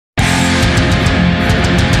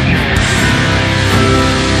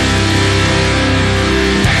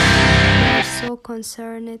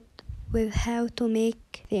concerned with how to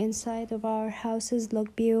make the inside of our houses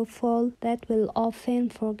look beautiful, that we'll often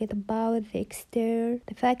forget about the exterior.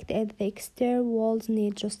 The fact is the exterior walls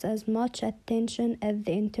need just as much attention as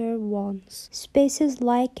the interior ones. Spaces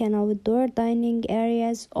like an outdoor dining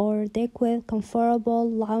areas or deck with comfortable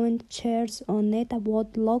lounge chairs on it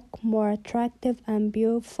would look more attractive and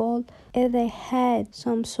beautiful if they had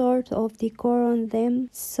some sort of decor on them.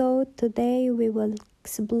 So today we will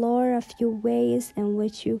explore a few ways in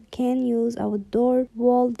which you can use outdoor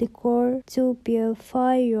wall decor to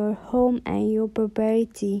beautify your home and your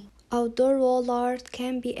property. Outdoor wall art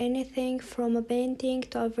can be anything from a painting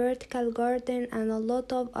to a vertical garden and a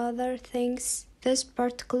lot of other things. This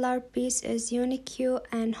particular piece is unique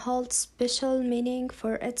and holds special meaning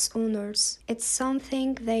for its owners. It's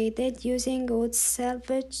something they did using wood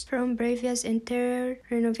salvage from previous interior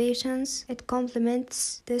renovations. It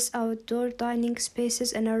complements these outdoor dining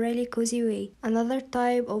spaces in a really cozy way. Another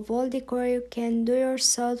type of wall decor you can do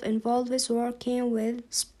yourself involves working with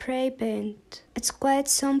spray paint. It's quite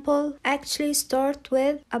simple. Actually start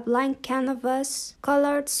with a blank canvas,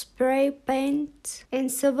 colored spray paint in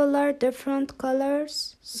several different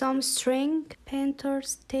colors, some string,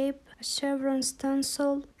 painter's tape, a chevron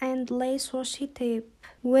stencil, and lace washi tape.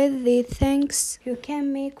 With the things you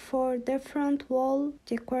can make for different wall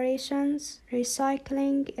decorations.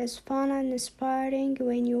 Recycling is fun and inspiring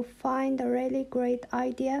when you find a really great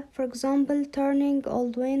idea. For example, turning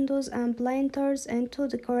old windows and planters into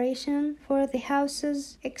decoration for the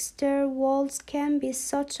house's exterior walls can be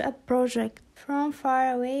such a project. From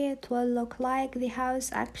far away, it will look like the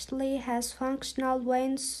house actually has functional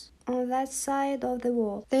windows on that side of the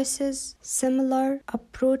wall. This is similar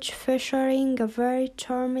approach featuring a very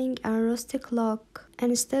charming and rustic look.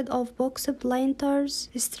 Instead of box planters,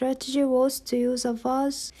 the strategy was to use a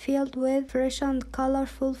vase filled with fresh and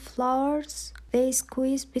colorful flowers. They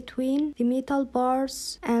squeeze between the metal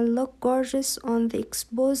bars and look gorgeous on the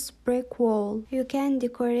exposed brick wall. You can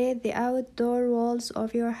decorate the outdoor walls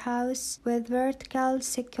of your house with vertical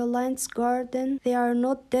succulents garden. They are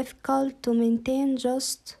not difficult to maintain,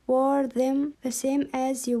 just pour them the same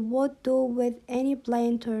as you would do with any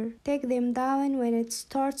planter. Take them down when it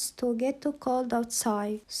starts to get too cold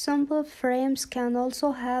outside. Simple frames can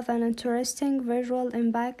also have an interesting visual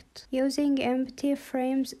impact. Using empty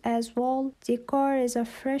frames as wall decor is a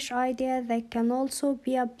fresh idea that can also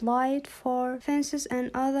be applied for fences and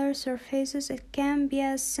other surfaces. It can be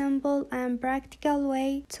a simple and practical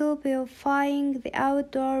way to beautifying the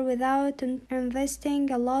outdoor without investing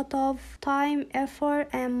a lot of time, effort,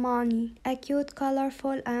 and money. A cute,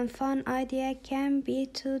 colorful, and fun idea can be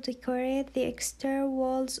to decorate the exterior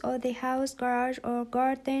walls of the house, garage, or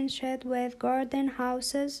garden shed with garden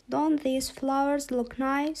houses. Don't these flowers look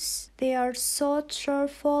nice? They are so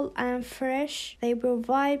cheerful and fresh. They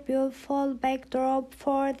provide beautiful backdrop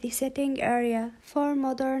for the sitting area. For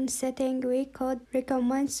modern setting, we could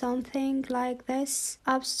recommend something like this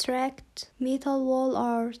abstract metal wall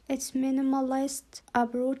art. It's minimalist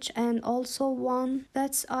approach and also one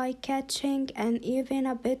that's eye-catching and even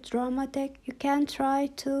a bit dramatic. You can try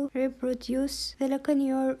to reproduce the look in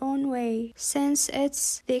your own way. Since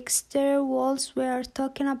it's the exterior walls we are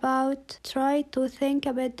talking about, try to think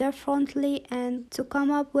a bit differently and to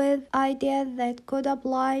come up with ideas that could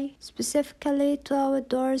apply specifically to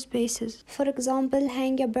outdoor spaces. For example,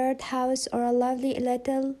 hang a birdhouse or a lovely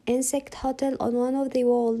little insect hotel on one of the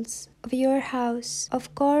walls of your house.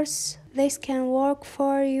 Of course, this can work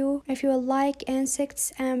for you if you like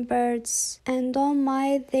insects and birds and don't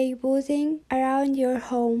mind they buzzing around your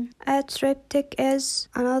home. A triptych is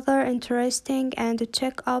another interesting and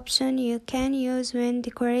check option you can use when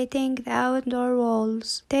decorating the outdoor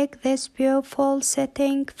walls. Take this beautiful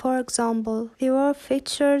setting for example. The wall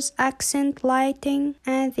features accent lighting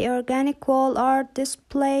and the organic wall art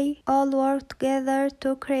display all work together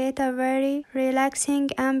to create a very relaxing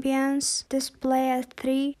ambience. Display a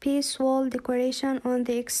three-piece wall decoration on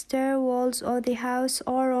the exterior walls of the house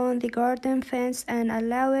or on the garden fence and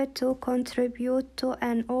allow it to contribute to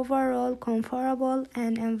an overall comfortable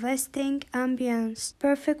and investing ambience.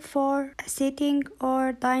 Perfect for a sitting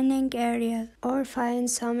or dining area. Or find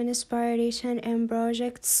some inspiration in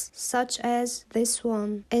projects such as this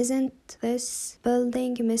one. Isn't this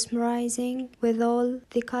building mesmerizing with all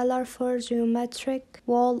the colorful geometric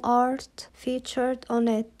wall art featured on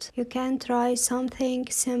it? You can try something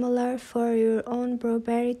similar decor for your own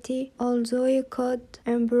property, although you could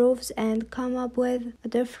improve and come up with a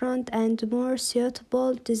different and more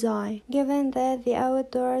suitable design. Given that the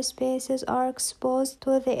outdoor spaces are exposed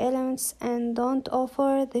to the elements and don't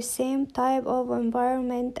offer the same type of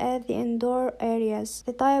environment as the indoor areas,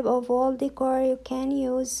 the type of wall decor you can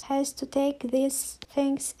use has to take these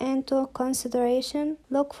things into consideration.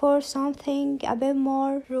 Look for something a bit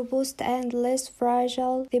more robust and less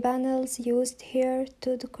fragile. The panels used here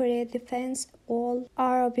to decorate the fence wall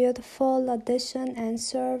are a beautiful addition and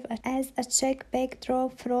serve as a chic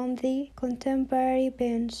backdrop from the contemporary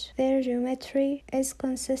bench. Their geometry is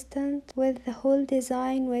consistent with the whole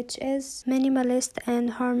design, which is minimalist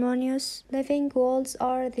and harmonious. Living walls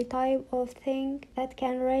are the type of thing that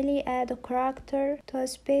can really add a character to a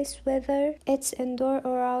space, whether it's indoor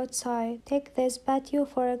or outside. Take this patio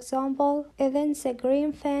for example. Isn't the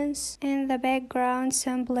green fence in the background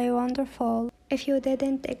simply wonderful? If you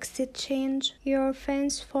didn't exchange your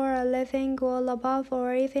fence for a living wall above,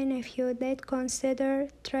 or even if you did consider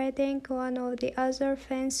trading one of the other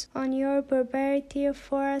fence on your property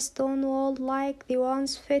for a stone wall like the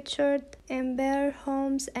ones featured in bare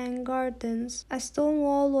homes and gardens, a stone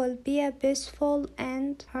wall will be a peaceful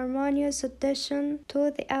and harmonious addition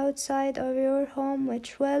to the outside of your home,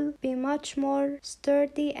 which will be much more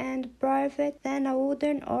sturdy and private than a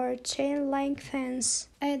wooden or chain-link fence.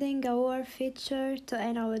 Adding a wall feature to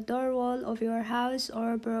an outdoor wall of your house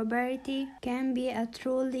or property can be a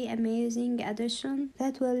truly amazing addition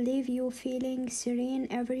that will leave you feeling serene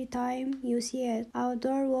every time you see it.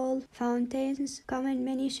 Outdoor wall fountains come in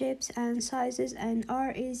many shapes and sizes and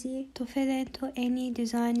are easy to fit into any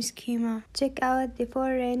design schema. Check out the full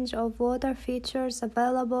range of water features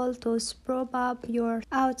available to spruce up your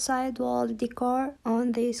outside wall decor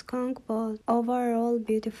on the skunk boat. Overall,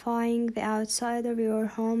 beautifying the outside of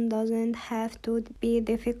your home doesn't have to be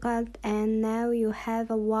difficult, and now you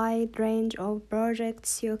have a wide range of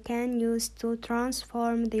projects you can use to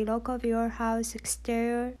transform the look of your house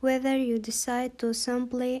exterior. Whether you decide to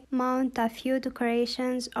simply mount a few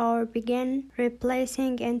decorations or begin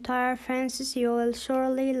replacing entire fences, you will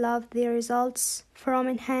surely love the results from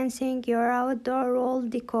enhancing your outdoor wall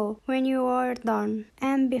decor when you are done.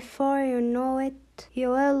 And before you know it, you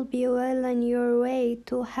will be well on your way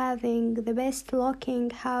to having the best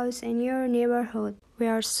looking house in your neighborhood. We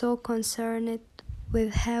are so concerned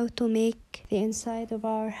with how to make the inside of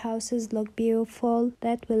our houses look beautiful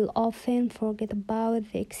that we'll often forget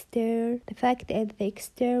about the exterior. The fact that the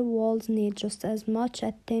exterior walls need just as much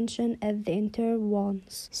attention as the interior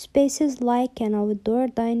ones. Spaces like an outdoor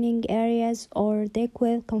dining areas or deck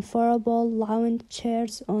with comfortable lounge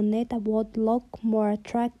chairs on it would look more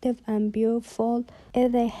attractive and beautiful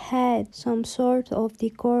if they had some sort of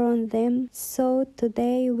decor on them. So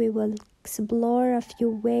today we will explore a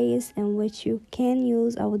few ways in which you can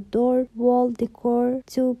use outdoor wall decor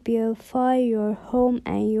to beautify your home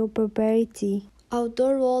and your property.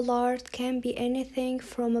 Outdoor wall art can be anything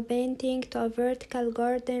from a painting to a vertical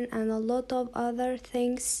garden and a lot of other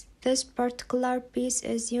things. This particular piece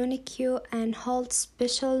is unique and holds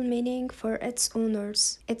special meaning for its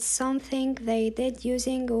owners. It's something they did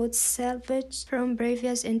using wood salvage from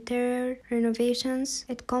previous interior renovations.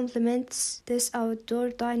 It complements these outdoor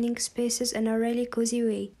dining spaces in a really cozy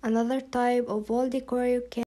way. Another type of wall decor you can